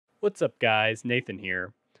What's up, guys? Nathan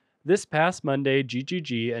here. This past Monday,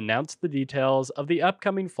 GGG announced the details of the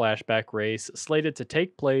upcoming Flashback race slated to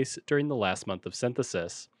take place during the last month of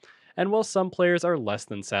Synthesis. And while some players are less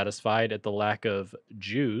than satisfied at the lack of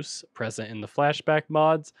juice present in the Flashback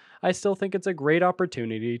mods, I still think it's a great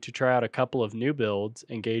opportunity to try out a couple of new builds,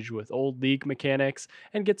 engage with old League mechanics,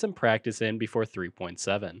 and get some practice in before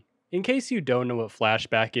 3.7. In case you don't know what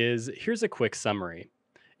Flashback is, here's a quick summary.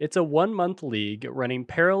 It's a 1 month league running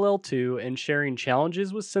parallel to and sharing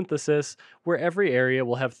challenges with Synthesis, where every area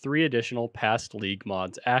will have 3 additional past league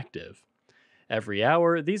mods active. Every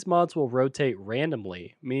hour, these mods will rotate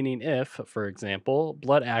randomly, meaning if, for example,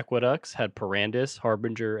 Blood Aqueducts had Parandis,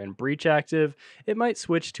 Harbinger, and Breach active, it might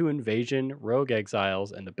switch to Invasion, Rogue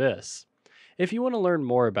Exiles, and Abyss. If you want to learn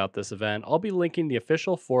more about this event, I'll be linking the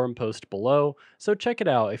official forum post below, so check it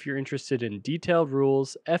out if you're interested in detailed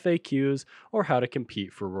rules, FAQs, or how to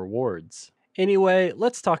compete for rewards. Anyway,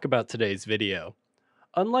 let's talk about today's video.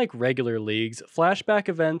 Unlike regular leagues, flashback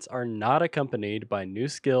events are not accompanied by new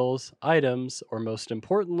skills, items, or most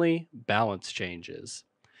importantly, balance changes.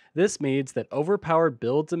 This means that overpowered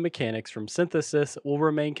builds and mechanics from Synthesis will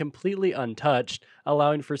remain completely untouched,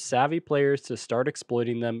 allowing for savvy players to start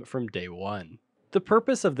exploiting them from day one. The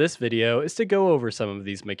purpose of this video is to go over some of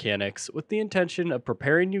these mechanics with the intention of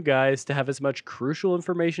preparing you guys to have as much crucial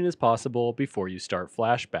information as possible before you start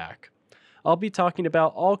Flashback. I'll be talking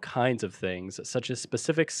about all kinds of things, such as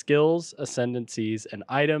specific skills, ascendancies, and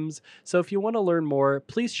items, so if you want to learn more,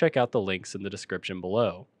 please check out the links in the description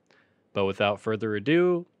below. But without further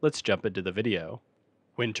ado, let's jump into the video.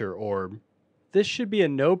 Winter Orb. This should be a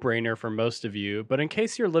no-brainer for most of you, but in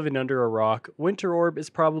case you're living under a rock, Winter Orb is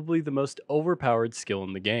probably the most overpowered skill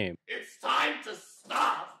in the game. It's time to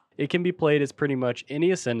stop! It can be played as pretty much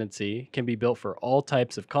any ascendancy, can be built for all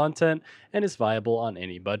types of content, and is viable on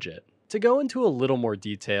any budget. To go into a little more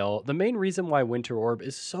detail, the main reason why Winter Orb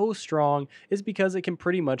is so strong is because it can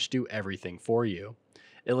pretty much do everything for you.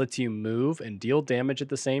 It lets you move and deal damage at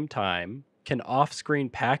the same time, can off-screen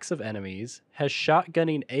packs of enemies, has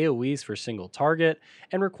shotgunning AoEs for single target,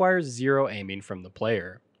 and requires zero aiming from the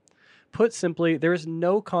player. Put simply, there is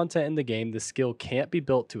no content in the game the skill can't be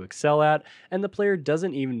built to excel at, and the player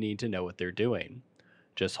doesn't even need to know what they're doing.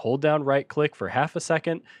 Just hold down right click for half a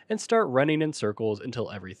second and start running in circles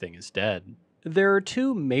until everything is dead. There are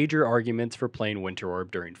 2 major arguments for playing Winter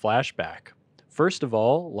Orb during Flashback. First of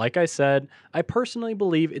all, like I said, I personally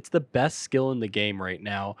believe it's the best skill in the game right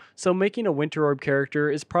now, so making a Winter Orb character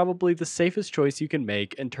is probably the safest choice you can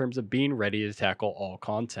make in terms of being ready to tackle all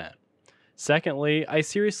content. Secondly, I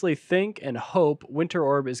seriously think and hope Winter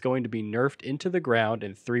Orb is going to be nerfed into the ground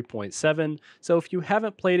in 3.7, so if you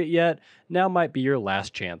haven't played it yet, now might be your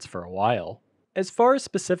last chance for a while. As far as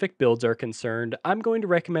specific builds are concerned, I'm going to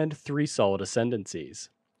recommend 3 solid ascendancies: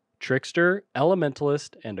 Trickster,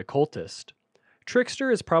 Elementalist, and Occultist. Trickster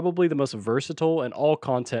is probably the most versatile and all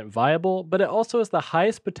content viable, but it also has the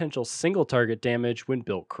highest potential single target damage when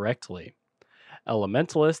built correctly.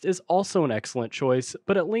 Elementalist is also an excellent choice,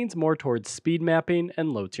 but it leans more towards speed mapping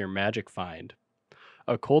and low tier magic find.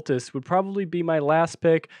 Occultist would probably be my last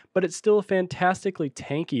pick, but it's still a fantastically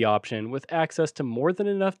tanky option with access to more than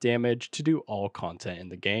enough damage to do all content in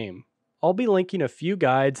the game. I'll be linking a few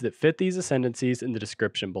guides that fit these ascendancies in the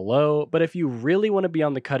description below, but if you really want to be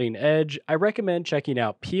on the cutting edge, I recommend checking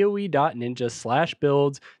out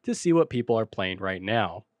poe.ninja/builds to see what people are playing right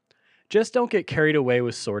now. Just don't get carried away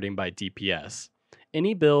with sorting by DPS.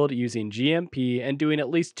 Any build using GMP and doing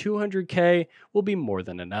at least 200k will be more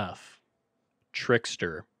than enough.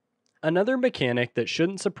 Trickster. Another mechanic that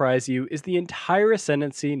shouldn't surprise you is the entire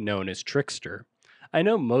ascendancy known as Trickster. I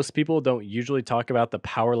know most people don't usually talk about the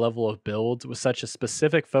power level of builds with such a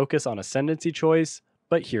specific focus on ascendancy choice,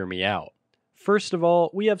 but hear me out. First of all,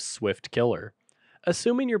 we have Swift Killer.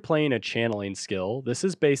 Assuming you're playing a channeling skill, this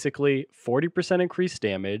is basically 40% increased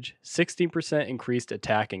damage, 16% increased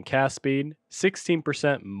attack and cast speed,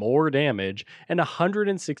 16% more damage, and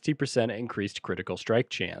 160% increased critical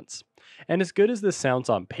strike chance. And as good as this sounds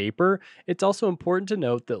on paper, it's also important to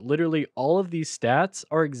note that literally all of these stats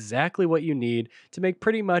are exactly what you need to make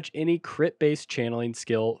pretty much any crit-based channeling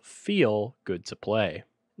skill feel good to play.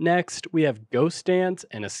 Next, we have Ghost Dance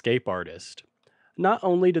and Escape Artist. Not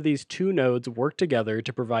only do these 2 nodes work together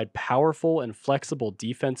to provide powerful and flexible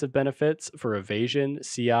defensive benefits for evasion,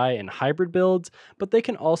 CI, and hybrid builds, but they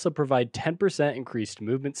can also provide 10% increased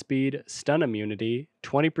movement speed, stun immunity,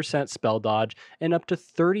 20% spell dodge, and up to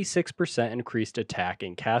 36% increased attack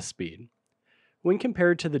and cast speed. When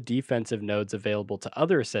compared to the defensive nodes available to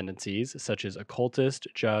other ascendancies, such as Occultist,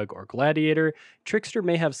 Jug, or Gladiator, Trickster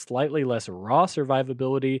may have slightly less raw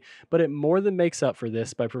survivability, but it more than makes up for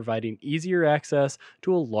this by providing easier access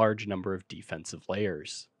to a large number of defensive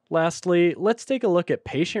layers. Lastly, let's take a look at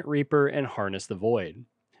Patient Reaper and Harness the Void.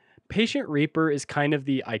 Patient Reaper is kind of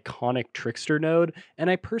the iconic Trickster node, and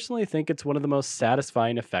I personally think it's one of the most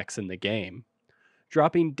satisfying effects in the game.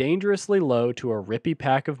 Dropping dangerously low to a rippy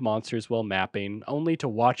pack of monsters while mapping, only to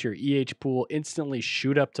watch your EH pool instantly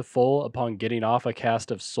shoot up to full upon getting off a cast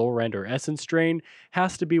of Soul Rend or Essence Drain,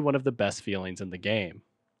 has to be one of the best feelings in the game.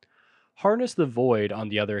 Harness the Void, on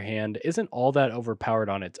the other hand, isn't all that overpowered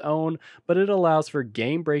on its own, but it allows for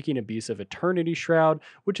game-breaking abuse of Eternity Shroud,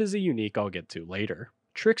 which is a unique I'll get to later.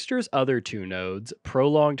 Trickster's other two nodes,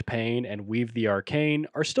 Prolonged Pain and Weave the Arcane,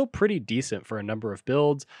 are still pretty decent for a number of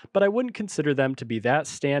builds, but I wouldn't consider them to be that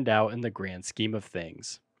standout in the grand scheme of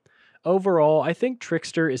things. Overall, I think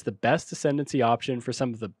Trickster is the best Ascendancy option for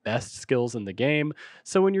some of the best skills in the game,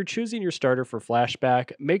 so when you're choosing your starter for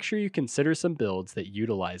Flashback, make sure you consider some builds that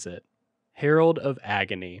utilize it. Herald of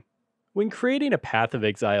Agony. When creating a Path of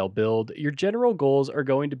Exile build, your general goals are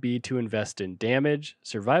going to be to invest in damage,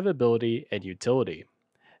 survivability, and utility.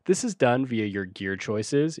 This is done via your gear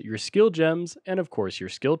choices, your skill gems, and of course your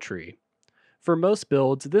skill tree. For most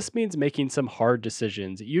builds, this means making some hard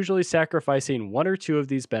decisions, usually sacrificing one or two of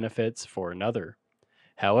these benefits for another.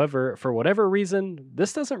 However, for whatever reason,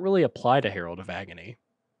 this doesn't really apply to Herald of Agony.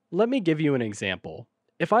 Let me give you an example.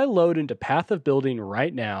 If I load into Path of Building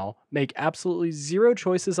right now, make absolutely zero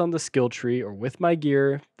choices on the skill tree or with my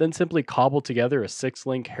gear, then simply cobble together a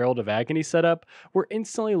 6-link Herald of Agony setup, we're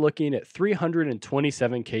instantly looking at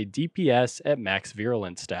 327k DPS at max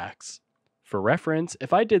virulence stacks. For reference,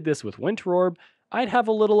 if I did this with Winter Orb, I'd have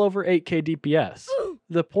a little over 8k DPS.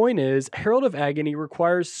 The point is, Herald of Agony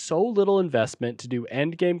requires so little investment to do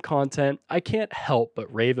endgame content, I can't help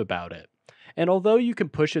but rave about it. And although you can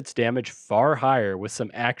push its damage far higher with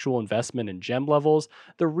some actual investment in gem levels,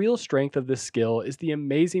 the real strength of this skill is the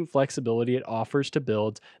amazing flexibility it offers to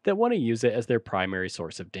builds that want to use it as their primary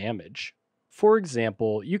source of damage. For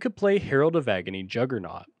example, you could play Herald of Agony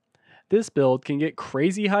Juggernaut. This build can get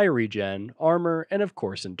crazy high regen, armor, and of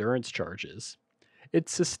course endurance charges.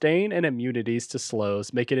 Its sustain and immunities to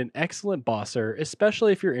slows make it an excellent bosser,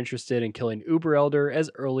 especially if you're interested in killing Uber Elder as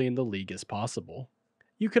early in the league as possible.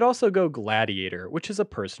 You could also go Gladiator, which is a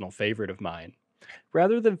personal favorite of mine.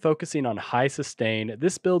 Rather than focusing on high sustain,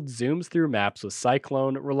 this build zooms through maps with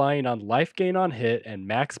Cyclone, relying on life gain on hit and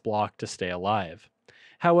max block to stay alive.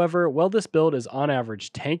 However, while this build is on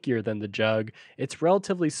average tankier than the Jug, its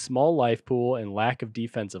relatively small life pool and lack of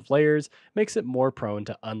defensive layers makes it more prone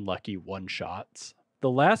to unlucky one-shots.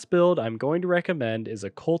 The last build I'm going to recommend is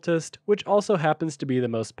Occultist, which also happens to be the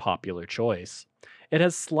most popular choice. It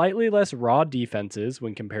has slightly less raw defenses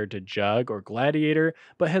when compared to Jug or Gladiator,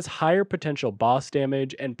 but has higher potential boss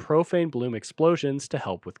damage and Profane Bloom explosions to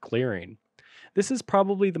help with clearing. This is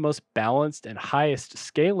probably the most balanced and highest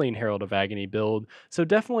scaling Herald of Agony build, so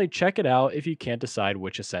definitely check it out if you can't decide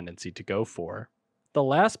which ascendancy to go for. The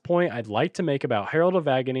last point I'd like to make about Herald of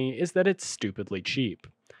Agony is that it's stupidly cheap.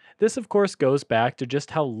 This of course goes back to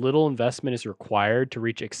just how little investment is required to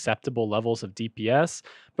reach acceptable levels of DPS,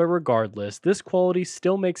 but regardless, this quality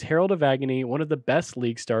still makes Herald of Agony one of the best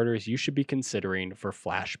league starters you should be considering for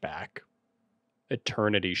Flashback.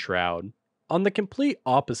 Eternity Shroud. On the complete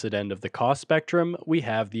opposite end of the cost spectrum, we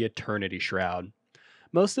have the Eternity Shroud.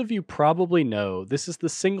 Most of you probably know this is the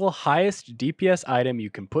single highest DPS item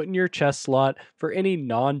you can put in your chest slot for any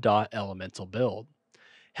non-dot elemental build.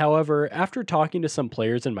 However, after talking to some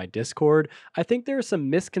players in my Discord, I think there are some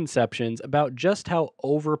misconceptions about just how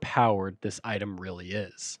overpowered this item really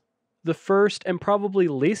is. The first and probably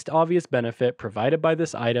least obvious benefit provided by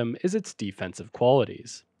this item is its defensive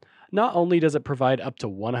qualities. Not only does it provide up to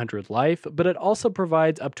 100 life, but it also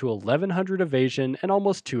provides up to 1100 evasion and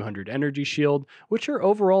almost 200 energy shield, which are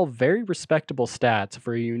overall very respectable stats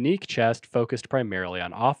for a unique chest focused primarily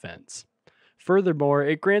on offense. Furthermore,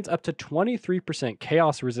 it grants up to 23%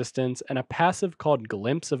 chaos resistance and a passive called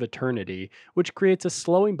Glimpse of Eternity, which creates a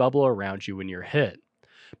slowing bubble around you when you're hit.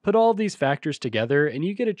 Put all of these factors together and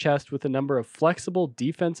you get a chest with a number of flexible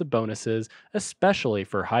defensive bonuses, especially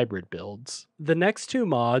for hybrid builds. The next two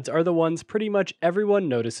mods are the ones pretty much everyone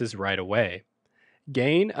notices right away.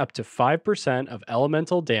 Gain up to 5% of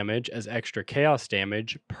elemental damage as extra chaos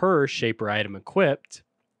damage per Shaper item equipped,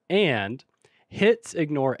 and hits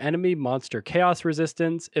ignore enemy monster chaos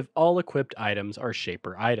resistance if all equipped items are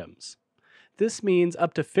Shaper items. This means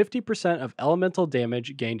up to 50% of elemental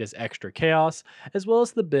damage gained as extra chaos, as well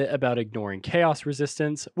as the bit about ignoring chaos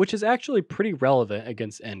resistance, which is actually pretty relevant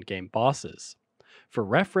against endgame bosses. For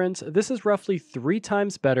reference, this is roughly 3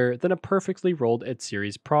 times better than a perfectly rolled at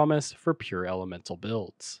series promise for pure elemental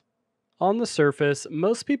builds. On the surface,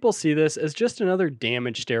 most people see this as just another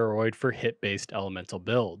damage steroid for hit-based elemental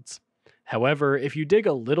builds. However, if you dig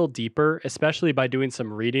a little deeper, especially by doing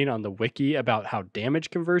some reading on the wiki about how damage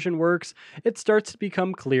conversion works, it starts to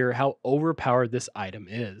become clear how overpowered this item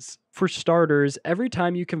is. For starters, every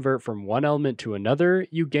time you convert from one element to another,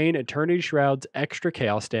 you gain Eternity Shroud's extra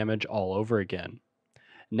chaos damage all over again.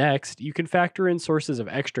 Next, you can factor in sources of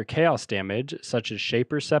extra chaos damage, such as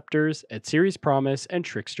Shaper Scepters, Etsiri's Promise, and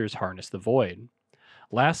Trickster's Harness the Void.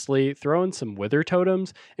 Lastly, throw in some Wither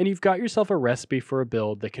Totems, and you've got yourself a recipe for a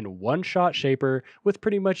build that can one-shot Shaper with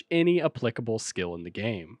pretty much any applicable skill in the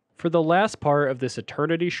game. For the last part of this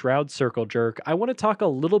Eternity Shroud circle jerk, I want to talk a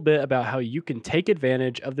little bit about how you can take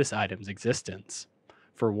advantage of this item's existence.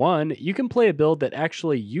 For one, you can play a build that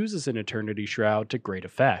actually uses an Eternity Shroud to great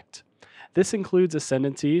effect. This includes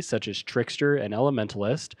ascendancies such as Trickster and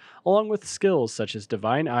Elementalist, along with skills such as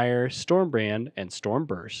Divine Ire, Stormbrand, and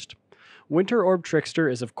Stormburst. Winter Orb Trickster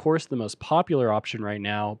is of course the most popular option right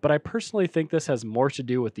now, but I personally think this has more to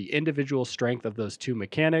do with the individual strength of those two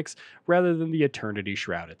mechanics rather than the Eternity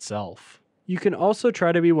Shroud itself. You can also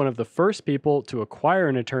try to be one of the first people to acquire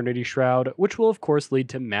an Eternity Shroud, which will of course lead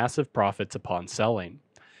to massive profits upon selling.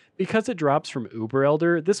 Because it drops from Uber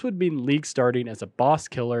Elder, this would mean League starting as a boss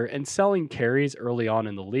killer and selling carries early on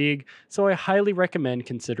in the League, so I highly recommend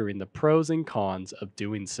considering the pros and cons of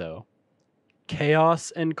doing so.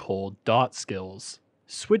 Chaos and Cold Dot skills.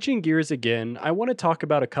 Switching gears again, I want to talk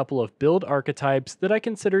about a couple of build archetypes that I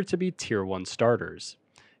consider to be tier 1 starters.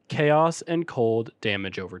 Chaos and Cold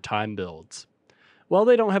damage over time builds. While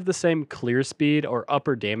they don't have the same clear speed or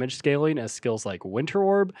upper damage scaling as skills like Winter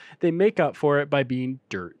Orb, they make up for it by being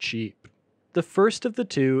dirt cheap. The first of the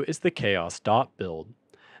two is the Chaos Dot build.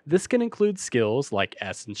 This can include skills like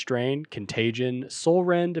Essence Drain, Contagion, Soul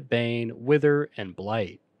Rend, Bane, Wither, and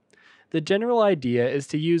Blight. The general idea is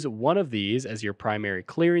to use one of these as your primary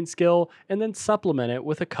clearing skill and then supplement it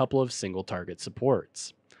with a couple of single target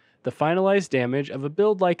supports. The finalized damage of a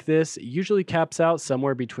build like this usually caps out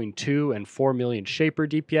somewhere between 2 and 4 million Shaper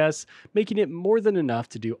DPS, making it more than enough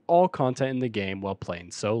to do all content in the game while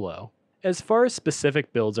playing solo. As far as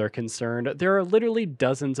specific builds are concerned, there are literally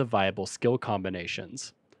dozens of viable skill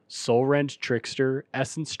combinations. Soul Rend Trickster,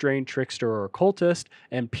 Essence Drain Trickster or Occultist,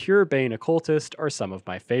 and Pure Bane Occultist are some of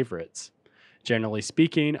my favorites. Generally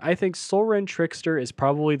speaking, I think Soul Rend Trickster is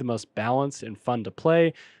probably the most balanced and fun to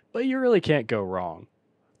play, but you really can't go wrong.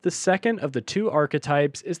 The second of the two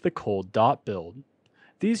archetypes is the Cold Dot build.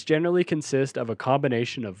 These generally consist of a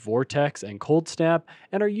combination of Vortex and Cold Snap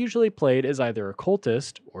and are usually played as either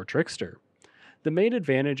Occultist or Trickster. The main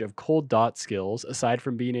advantage of Cold Dot skills, aside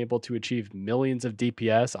from being able to achieve millions of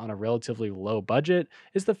DPS on a relatively low budget,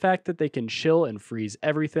 is the fact that they can chill and freeze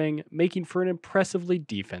everything, making for an impressively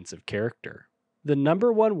defensive character. The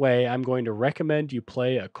number one way I'm going to recommend you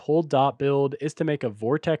play a Cold Dot build is to make a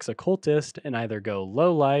Vortex Occultist and either go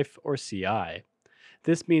low life or CI.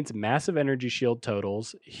 This means massive energy shield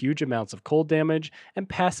totals, huge amounts of cold damage, and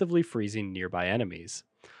passively freezing nearby enemies.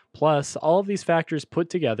 Plus, all of these factors put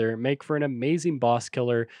together make for an amazing boss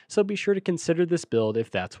killer, so be sure to consider this build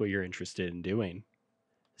if that's what you're interested in doing.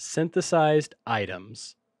 Synthesized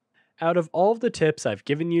Items. Out of all of the tips I've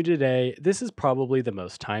given you today, this is probably the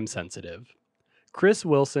most time sensitive. Chris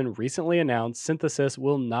Wilson recently announced Synthesis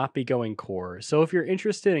will not be going core, so if you're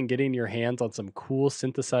interested in getting your hands on some cool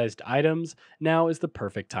synthesized items, now is the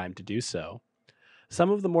perfect time to do so. Some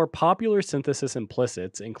of the more popular Synthesis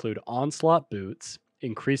implicits include Onslaught Boots,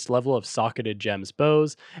 increased level of socketed gems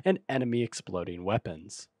bows, and enemy exploding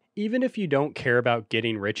weapons. Even if you don't care about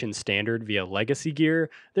getting rich in standard via legacy gear,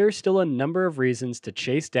 there are still a number of reasons to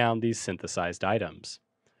chase down these synthesized items.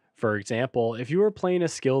 For example, if you are playing a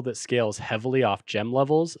skill that scales heavily off gem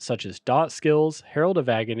levels, such as Dot skills, Herald of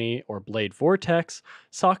Agony, or Blade Vortex,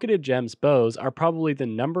 socketed gems bows are probably the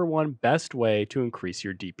number one best way to increase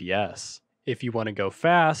your DPS. If you want to go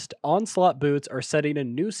fast, Onslaught Boots are setting a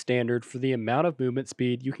new standard for the amount of movement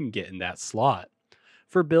speed you can get in that slot.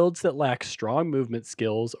 For builds that lack strong movement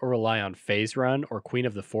skills or rely on Phase Run or Queen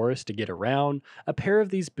of the Forest to get around, a pair of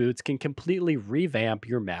these boots can completely revamp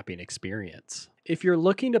your mapping experience. If you're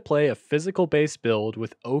looking to play a physical-based build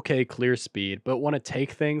with okay clear speed but want to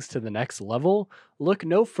take things to the next level, look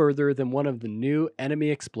no further than one of the new enemy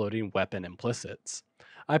exploding weapon implicits.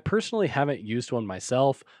 I personally haven't used one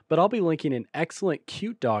myself, but I'll be linking an excellent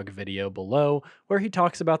cute dog video below where he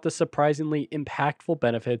talks about the surprisingly impactful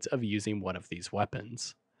benefits of using one of these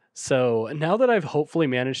weapons. So, now that I've hopefully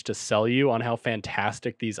managed to sell you on how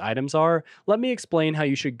fantastic these items are, let me explain how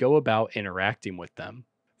you should go about interacting with them.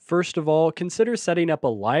 First of all, consider setting up a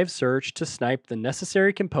live search to snipe the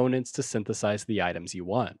necessary components to synthesize the items you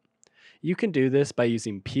want. You can do this by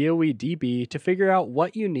using PoEDB to figure out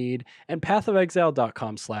what you need and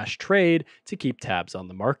pathofexile.com/trade to keep tabs on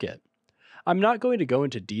the market. I'm not going to go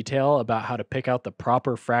into detail about how to pick out the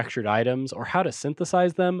proper fractured items or how to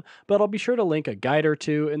synthesize them, but I'll be sure to link a guide or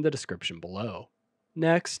two in the description below.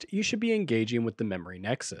 Next, you should be engaging with the memory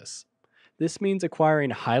nexus. This means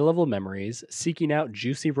acquiring high-level memories, seeking out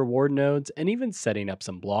juicy reward nodes, and even setting up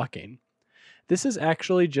some blocking. This is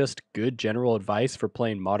actually just good general advice for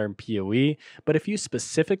playing modern PoE, but if you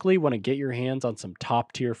specifically want to get your hands on some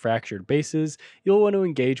top tier fractured bases, you'll want to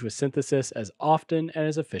engage with synthesis as often and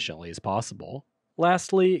as efficiently as possible.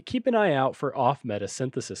 Lastly, keep an eye out for off-meta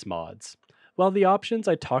synthesis mods. While the options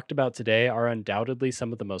I talked about today are undoubtedly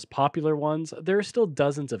some of the most popular ones, there are still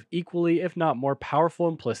dozens of equally, if not more powerful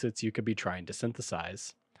implicits you could be trying to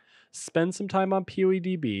synthesize. Spend some time on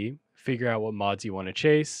PoEDB, figure out what mods you want to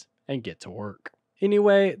chase, and get to work.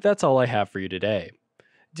 Anyway, that's all I have for you today.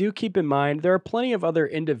 Do keep in mind there are plenty of other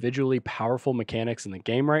individually powerful mechanics in the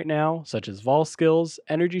game right now, such as Vol skills,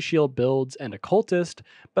 energy shield builds, and occultist,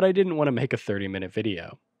 but I didn't want to make a 30-minute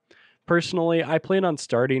video. Personally, I plan on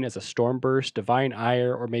starting as a Stormburst, Divine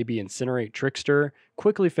Ire, or maybe Incinerate Trickster,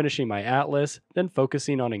 quickly finishing my Atlas, then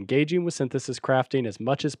focusing on engaging with synthesis crafting as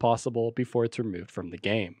much as possible before it's removed from the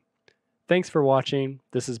game. Thanks for watching,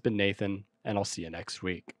 this has been Nathan, and I'll see you next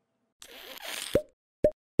week.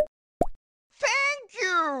 Thank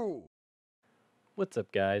you! What's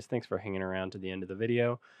up, guys? Thanks for hanging around to the end of the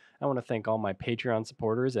video. I want to thank all my Patreon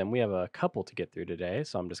supporters, and we have a couple to get through today,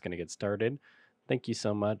 so I'm just going to get started. Thank you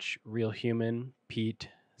so much, Real Human, Pete,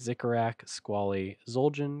 Zikarak, Squally,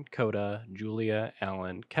 Zoljan, Coda, Julia,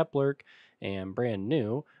 Alan, Keplerk, and brand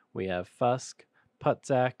new, we have Fusk,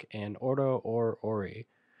 Putzak, and Ordo or Ori.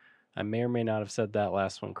 I may or may not have said that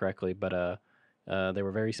last one correctly, but they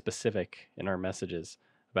were very specific in our messages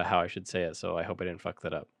about how I should say it, so I hope I didn't fuck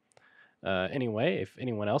that up. Anyway, if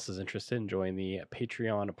anyone else is interested in joining the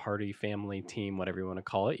Patreon party, family, team, whatever you want to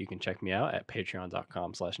call it, you can check me out at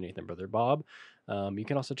patreon.com/NathanBrotherBob. You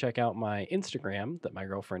can also check out my Instagram that my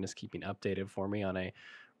girlfriend is keeping updated for me on a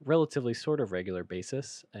relatively sort of regular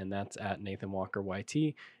basis, and that's at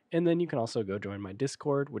NathanWalkerYT. And then you can also go join my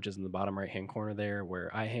Discord, which is in the bottom right-hand corner there,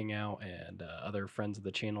 where I hang out and other friends of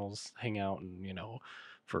the channels hang out, and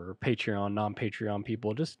for Patreon, non-Patreon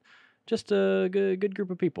people, just a good group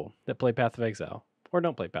of people that play Path of Exile or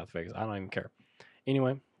don't play Path of Exile. I don't even care.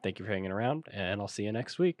 Anyway, thank you for hanging around, and I'll see you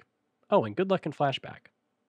next week. Oh, and good luck in Flashback.